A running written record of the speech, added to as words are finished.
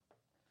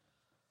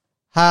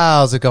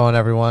How's it going,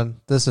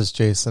 everyone? This is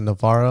Jason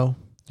Navarro.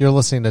 You're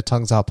listening to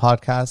Tongues Out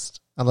Podcast,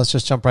 and let's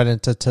just jump right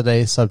into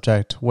today's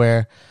subject,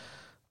 where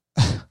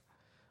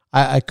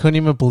I couldn't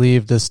even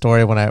believe this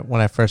story when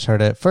I first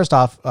heard it. First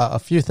off, a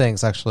few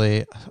things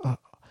actually.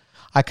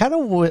 I kind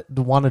of would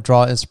want to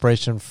draw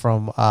inspiration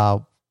from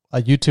a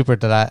YouTuber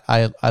that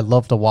I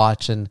love to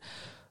watch, and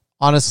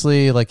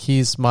honestly, like,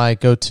 he's my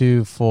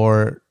go-to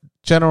for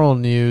general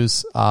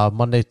news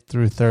Monday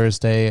through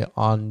Thursday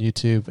on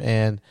YouTube,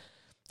 and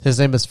his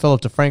name is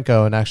Philip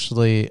DeFranco, and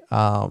actually,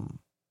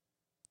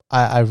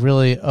 I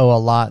really owe a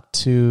lot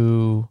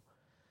to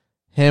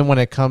him when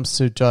it comes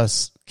to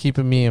just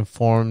keeping me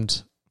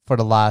informed for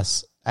the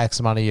last X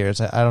amount of years.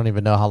 I don't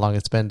even know how long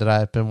it's been that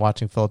I've been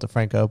watching Philip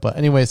DeFranco, but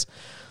anyways,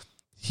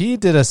 he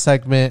did a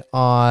segment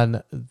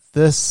on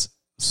this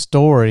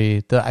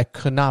story that I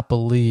could not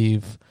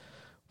believe,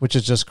 which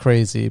is just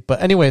crazy.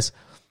 But anyways,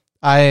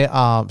 so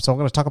I'm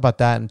going to talk about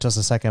that in just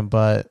a second,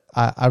 but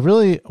I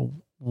really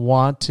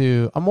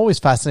I'm always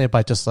fascinated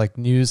by just like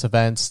news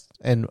events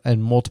and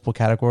multiple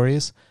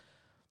categories,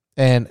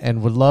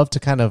 and would love to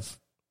kind of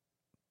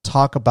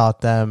talk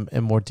about them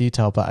in more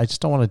detail, but I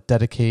just don't want to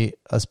dedicate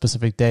a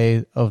specific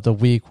day of the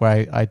week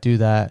where I do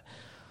that.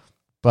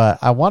 But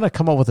I want to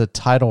come up with a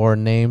title or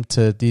name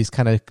to these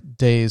kind of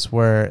days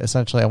where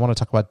essentially I want to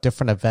talk about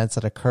different events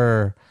that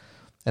occur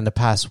in the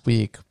past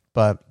week.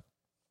 But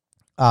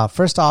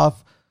first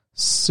off,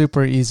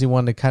 super easy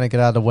one to kind of get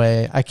out of the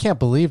way. I can't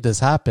believe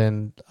this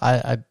happened.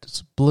 I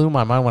just blew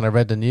my mind when I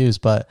read the news,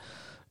 but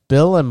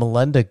Bill and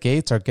Melinda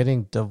Gates are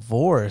getting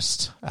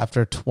divorced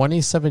after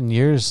 27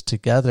 years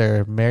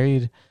together,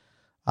 married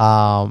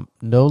no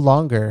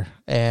longer.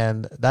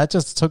 And that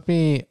just took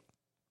me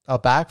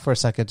aback for a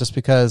second, just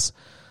because,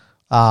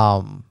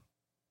 Bill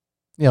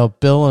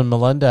and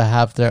Melinda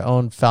have their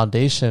own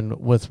foundation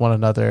with one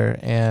another,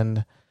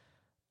 and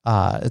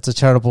it's a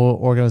charitable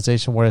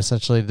organization where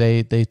essentially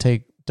they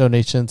take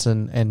donations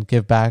and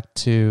give back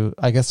to,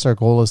 I guess their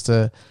goal is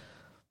to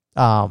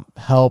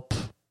help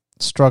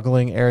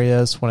struggling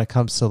areas when it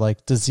comes to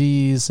like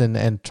disease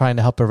and trying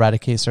to help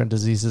eradicate certain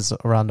diseases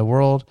around the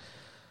world.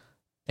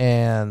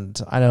 And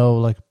I know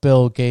like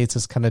Bill Gates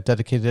has kind of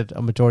dedicated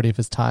a majority of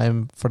his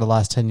time for the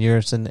last 10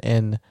 years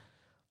in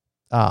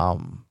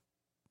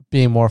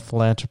being more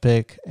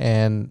philanthropic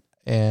and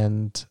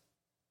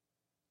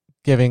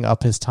giving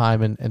up his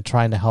time and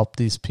trying to help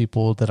these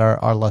people that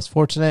are less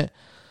fortunate.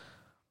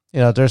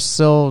 There's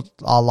still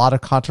a lot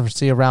of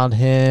controversy around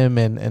him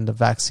and the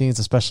vaccines,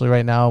 especially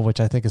right now,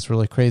 which I think is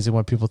really crazy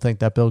when people think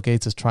that Bill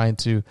Gates is trying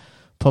to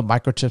put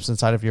microchips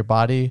inside of your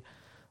body.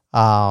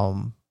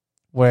 Because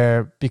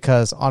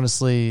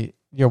honestly,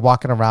 you're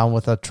walking around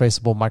with a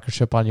traceable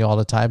microchip on you all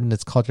the time, and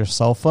it's called your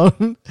cell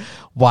phone.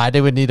 Why they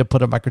would need to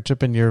put a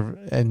microchip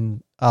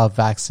in a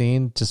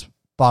vaccine just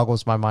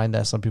boggles my mind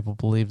that some people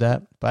believe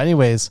that. But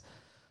anyways,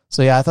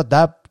 so yeah, I thought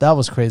that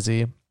was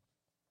crazy.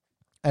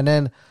 And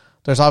then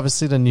there's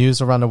obviously the news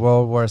around the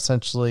world where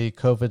essentially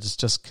COVID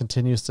just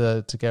continues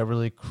to get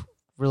really,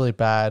 really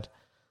bad.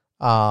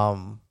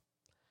 I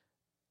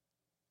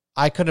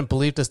couldn't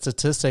believe the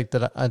statistic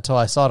until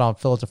I saw it on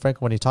Philip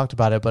DeFranco when he talked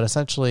about it. But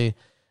essentially,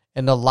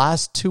 in the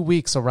last 2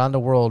 weeks around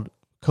the world,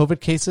 COVID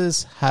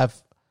cases have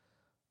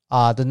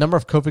the number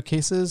of COVID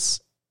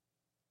cases,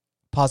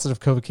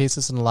 positive COVID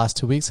cases in the last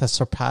 2 weeks, has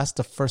surpassed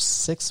the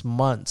first 6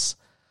 months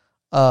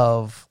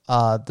of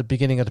the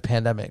beginning of the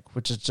pandemic,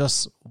 which is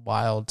just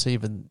wild to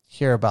even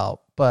hear about.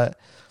 But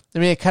I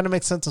mean, it kind of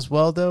makes sense as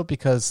well, though,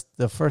 because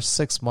the first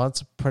 6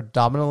 months,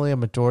 predominantly a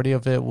majority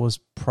of it was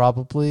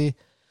probably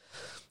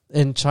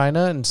in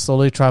China and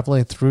slowly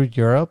traveling through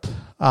Europe.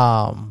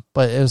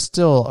 But it was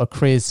still a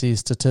crazy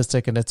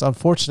statistic, and it's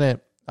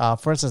unfortunate.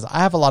 For instance, I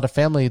have a lot of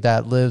family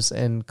that lives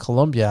in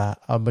Colombia.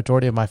 A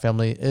majority of my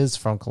family is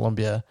from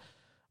Colombia.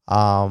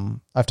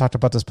 I've talked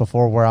about this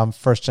before, where I'm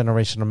first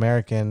generation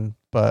American,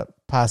 but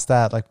past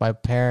that, like my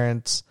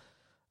parents,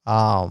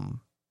 my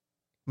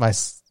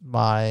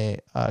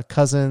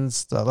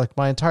cousins, like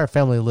my entire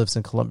family lives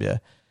in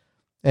Colombia.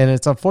 And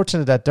it's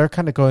unfortunate that they're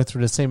kind of going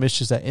through the same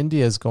issues that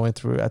India is going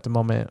through at the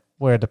moment,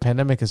 where the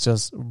pandemic is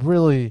just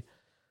really,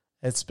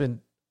 it's been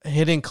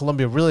hitting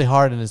Colombia really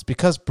hard. And it's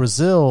because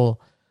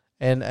Brazil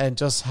and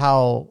just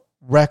how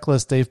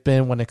reckless they've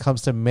been when it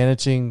comes to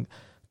managing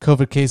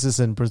COVID cases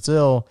in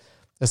Brazil.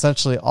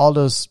 Essentially, all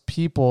those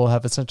people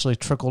have essentially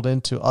trickled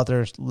into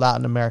other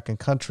Latin American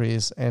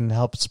countries and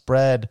helped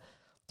spread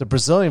the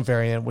Brazilian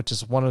variant, which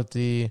is one of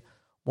the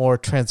more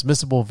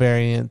transmissible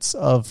variants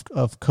of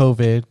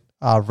COVID,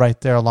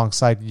 right there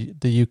alongside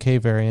the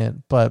UK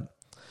variant. But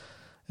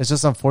it's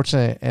just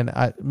unfortunate, and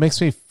it makes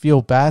me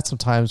feel bad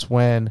sometimes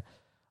when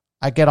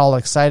I get all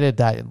excited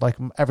that like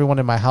everyone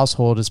in my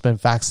household has been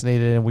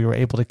vaccinated and we were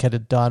able to get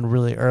it done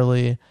really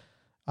early.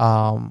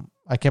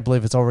 I can't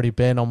believe it's already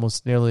been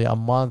almost nearly a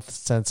month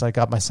since I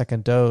got my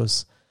second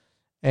dose,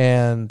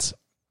 and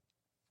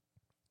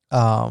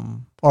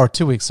or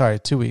 2 weeks. Sorry,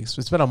 2 weeks.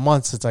 It's been a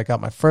month since I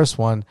got my first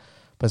one,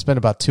 but it's been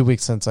about 2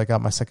 weeks since I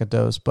got my second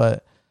dose.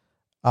 But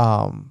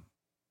or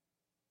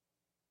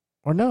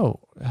no,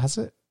 has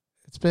it?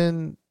 It's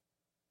been,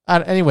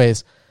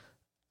 anyways,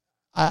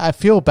 I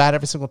feel bad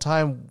every single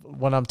time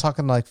when I'm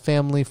talking to like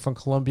family from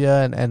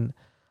Colombia, and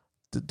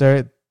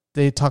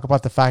they talk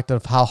about the fact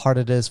of how hard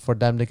it is for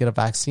them to get a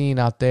vaccine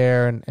out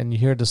there, and you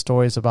hear the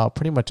stories about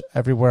pretty much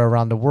everywhere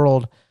around the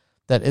world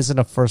that isn't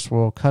a first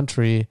world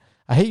country.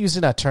 I hate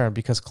using that term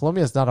because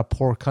Colombia is not a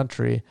poor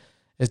country.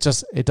 It's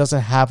just it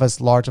doesn't have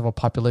as large of a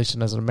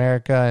population as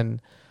America,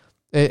 and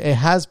it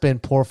has been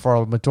poor for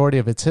a majority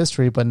of its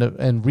history, but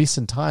in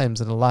recent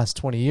times, in the last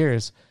 20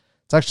 years,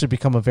 it's actually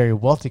become a very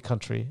wealthy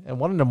country and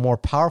one of the more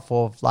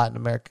powerful of Latin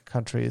American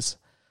countries,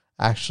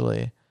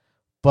 actually.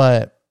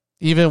 But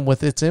even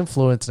with its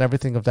influence and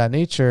everything of that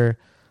nature,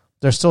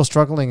 they're still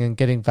struggling in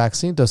getting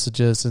vaccine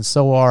dosages, and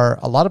so are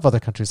a lot of other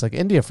countries, like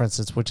India, for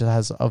instance, which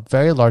has a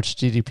very large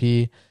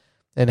GDP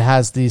and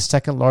has the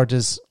second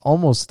largest,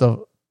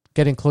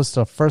 getting close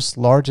to the first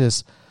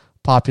largest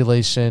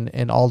population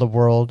in all the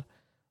world.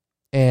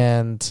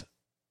 And,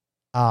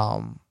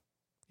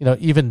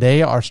 even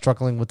they are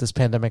struggling with this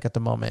pandemic at the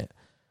moment.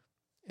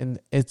 And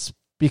it's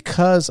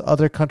because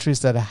other countries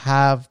that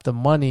have the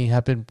money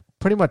have been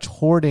pretty much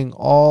hoarding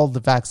all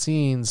the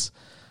vaccines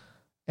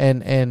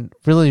and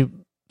really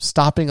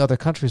stopping other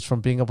countries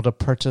from being able to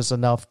purchase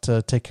enough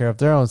to take care of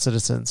their own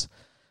citizens.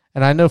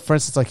 And I know, for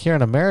instance, like here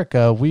in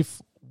America, we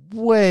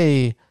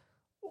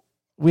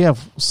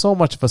have so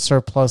much of a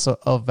surplus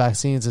of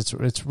vaccines.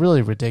 It's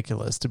really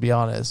ridiculous, to be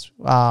honest.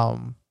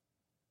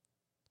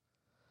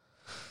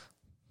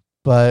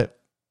 But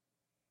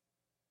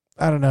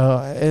I don't know.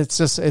 It's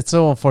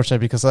so unfortunate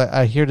because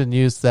I hear the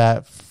news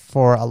that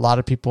for a lot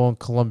of people in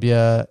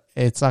Colombia,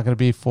 it's not going to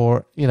be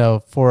for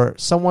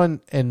someone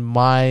in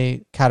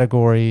my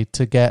category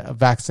to get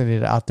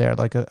vaccinated out there,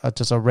 like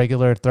just a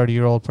regular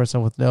 30-year-old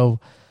person with no,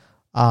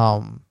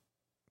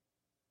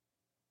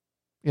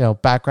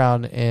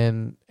 background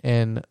in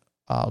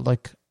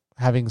like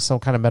having some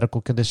kind of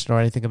medical condition or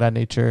anything of that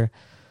nature.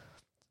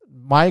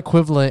 My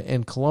equivalent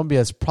in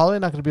Colombia is probably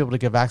not going to be able to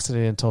get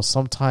vaccinated until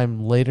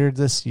sometime later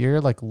this year,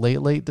 like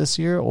late this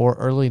year or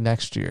early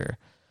next year,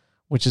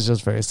 which is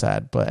just very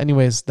sad. But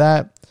anyways,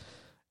 that,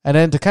 and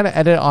then to kind of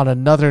edit on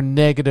another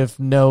negative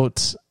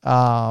note,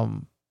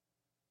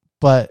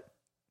 but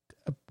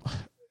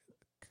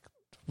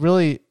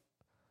really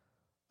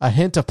a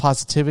hint of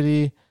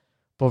positivity,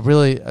 but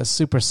really a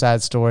super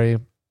sad story.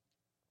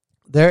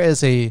 There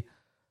is a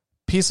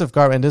piece of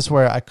garbage, and this is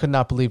where I could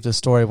not believe this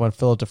story when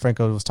Philip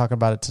DeFranco was talking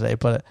about it today,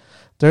 but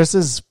there's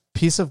this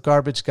piece of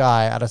garbage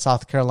guy out of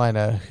South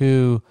Carolina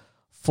who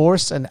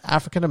forced an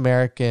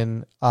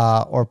African-American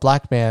or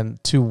black man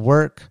to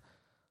work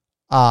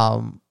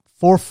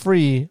for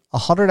free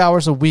 100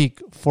 hours a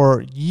week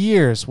for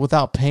years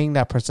without paying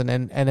that person,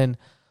 and then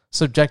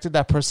subjected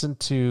that person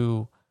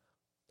to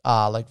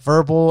like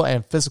verbal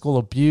and physical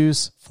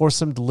abuse,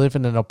 forced him to live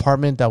in an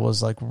apartment that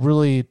was like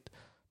really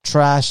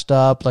trashed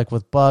up, like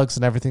with bugs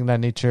and everything of that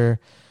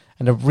nature.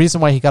 And the reason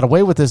why he got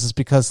away with this is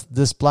because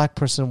this black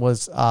person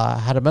was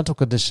had a mental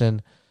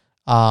condition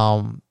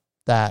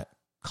that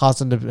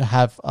caused him to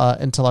have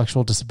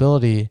intellectual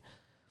disability.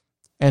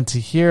 And to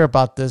hear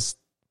about this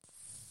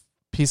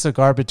piece of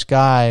garbage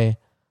guy,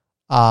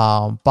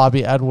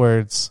 Bobby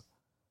Edwards,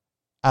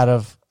 out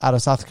of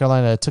South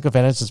Carolina, took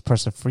advantage of this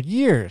person for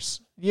years.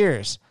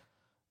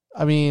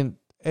 I mean,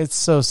 it's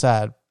so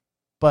sad.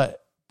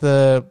 But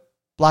the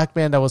black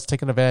man that was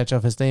taken advantage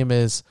of, his name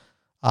is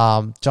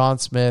John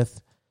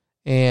Smith,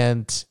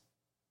 and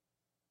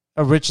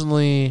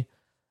originally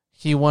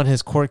he won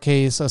his court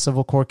case, a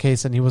civil court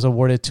case, and he was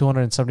awarded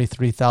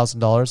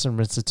 $273,000 in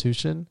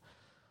restitution.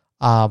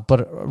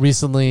 But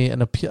recently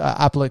an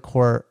appellate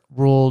court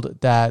ruled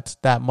that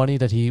money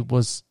that he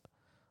was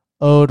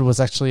owed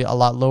was actually a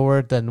lot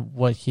lower than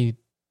what he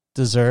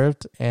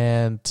deserved,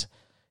 and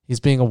he's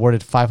being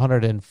awarded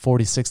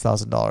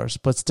 $546,000.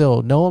 But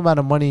still, no amount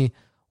of money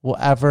will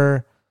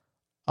ever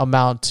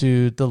amount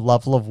to the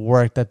level of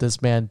work that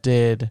this man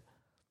did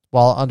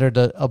while under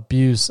the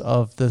abuse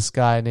of this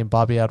guy named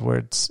Bobby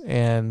Edwards.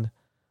 And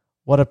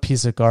what a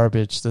piece of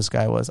garbage this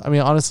guy was. I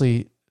mean,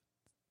 honestly,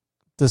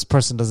 this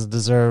person doesn't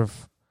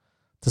deserve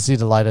to see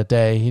the light of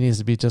day. He needs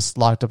to be just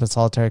locked up in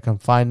solitary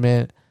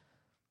confinement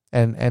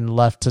and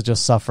left to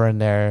just suffer in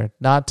there.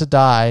 Not to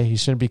die. He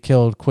shouldn't be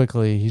killed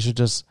quickly. He should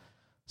just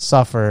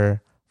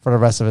suffer for the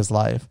rest of his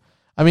life.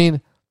 I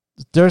mean,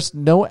 there's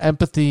no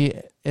empathy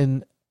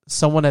in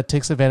someone that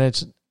takes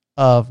advantage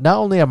of not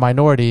only a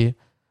minority,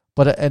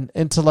 but an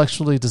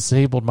intellectually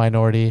disabled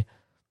minority,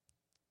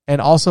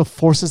 and also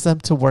forces them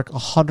to work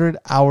 100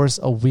 hours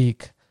a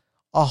week.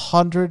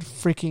 100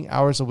 freaking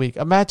hours a week.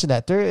 Imagine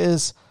that. There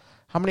is,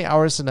 how many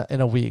hours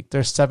in a week?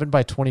 There's 7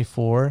 by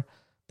 24.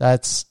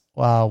 That's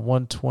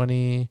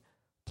 120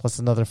 plus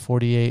another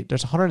 48.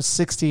 There's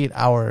 168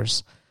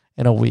 hours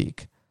in a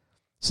week.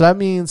 So that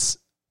means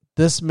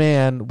this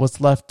man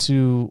was left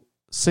to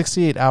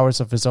 68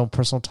 hours of his own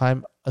personal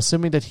time,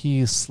 assuming that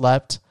he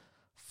slept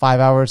 5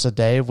 hours a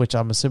day, which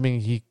I'm assuming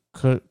he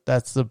could,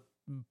 that's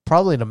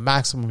probably the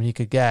maximum he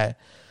could get.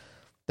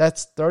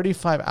 That's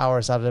 35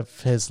 hours out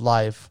of his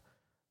life.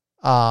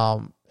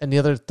 And and the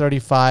other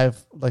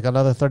 35, like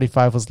another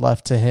 35 was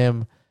left to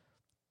him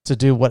to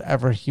do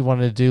whatever he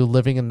wanted to do,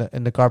 living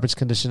in the garbage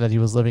condition that he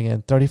was living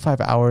in. 35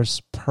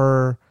 hours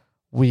per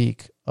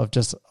week of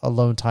just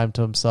alone time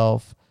to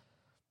himself.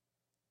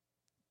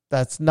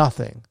 That's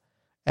nothing.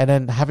 And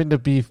then having to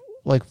be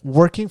like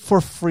working for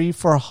free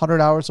for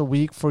 100 hours a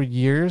week for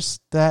years,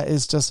 that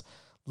is just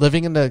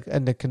living in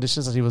the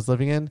conditions that he was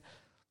living in.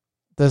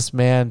 This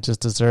man just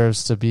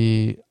deserves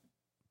to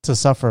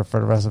suffer for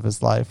the rest of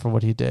his life for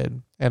what he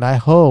did. And I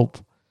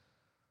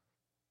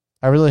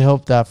really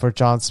hope that for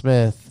John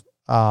Smith,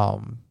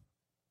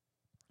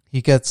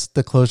 he gets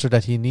the closure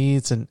that he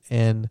needs,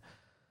 and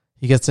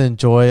he gets to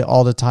enjoy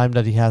all the time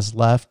that he has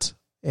left.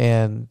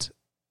 And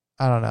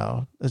I don't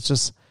know. It's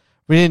just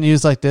reading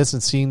news like this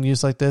and seeing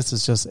news like this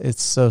is just,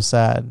 it's so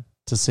sad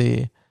to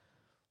see.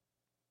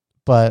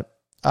 But,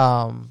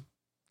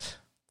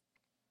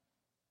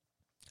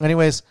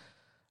 anyways,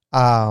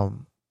 I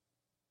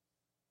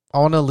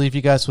want to leave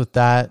you guys with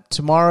that.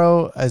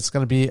 Tomorrow is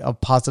going to be a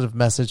positive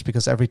message,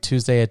 because every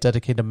Tuesday I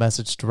dedicate a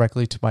message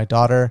directly to my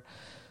daughter.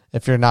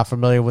 If you're not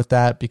familiar with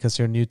that, because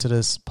you're new to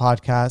this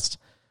podcast,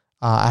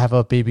 I have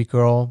a baby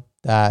girl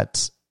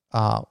that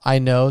I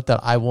know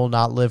that I will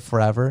not live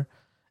forever.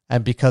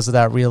 And because of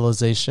that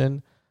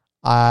realization,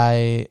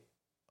 I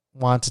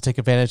want to take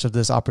advantage of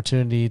this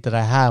opportunity that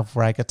I have,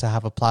 where I get to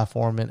have a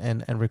platform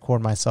and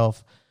record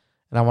myself.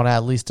 And I want to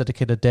at least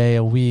dedicate a day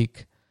a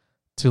week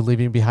to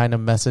leaving behind a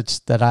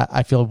message that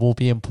I feel will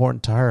be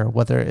important to her,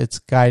 whether it's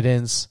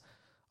guidance,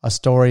 a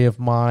story of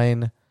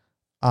mine,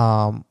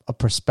 a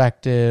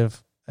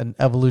perspective, an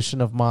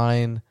evolution of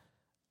mine,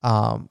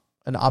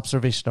 an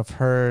observation of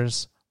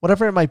hers,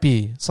 whatever it might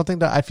be, something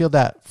that I feel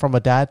that from a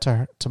dad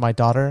to my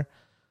daughter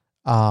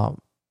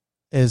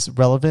is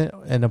relevant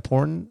and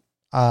important.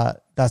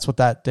 That's what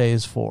that day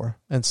is for.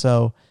 And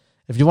so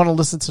if you want to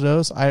listen to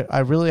those, I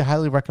really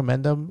highly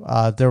recommend them.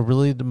 They're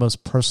really the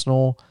most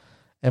personal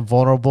and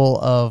vulnerable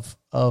of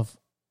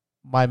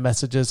my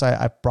messages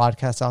I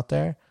broadcast out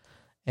there.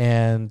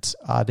 And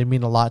they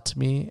mean a lot to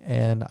me,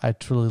 and I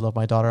truly love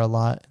my daughter a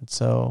lot. And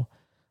so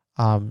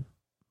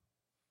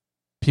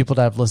people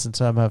that have listened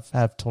to them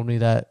have told me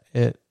that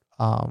they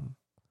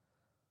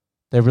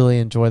really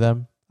enjoy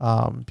them,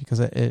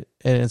 because it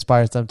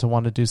inspires them to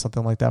want to do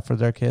something like that for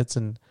their kids.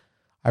 And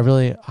I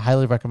really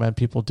highly recommend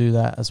people do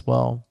that as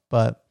well.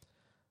 But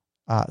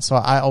so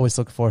I always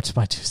look forward to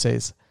my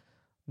Tuesdays,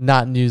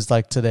 not news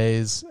like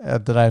today's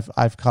that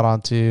I've caught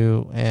on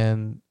to.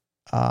 And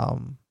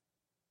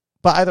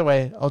but either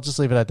way, I'll just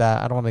leave it at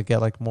that. I don't want to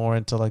get like more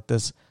into like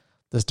this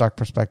dark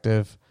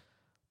perspective.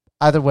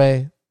 Either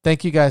way,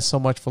 thank you guys so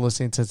much for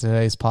listening to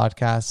today's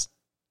podcast,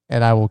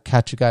 and I will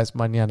catch you guys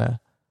mañana.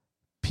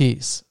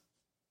 Peace.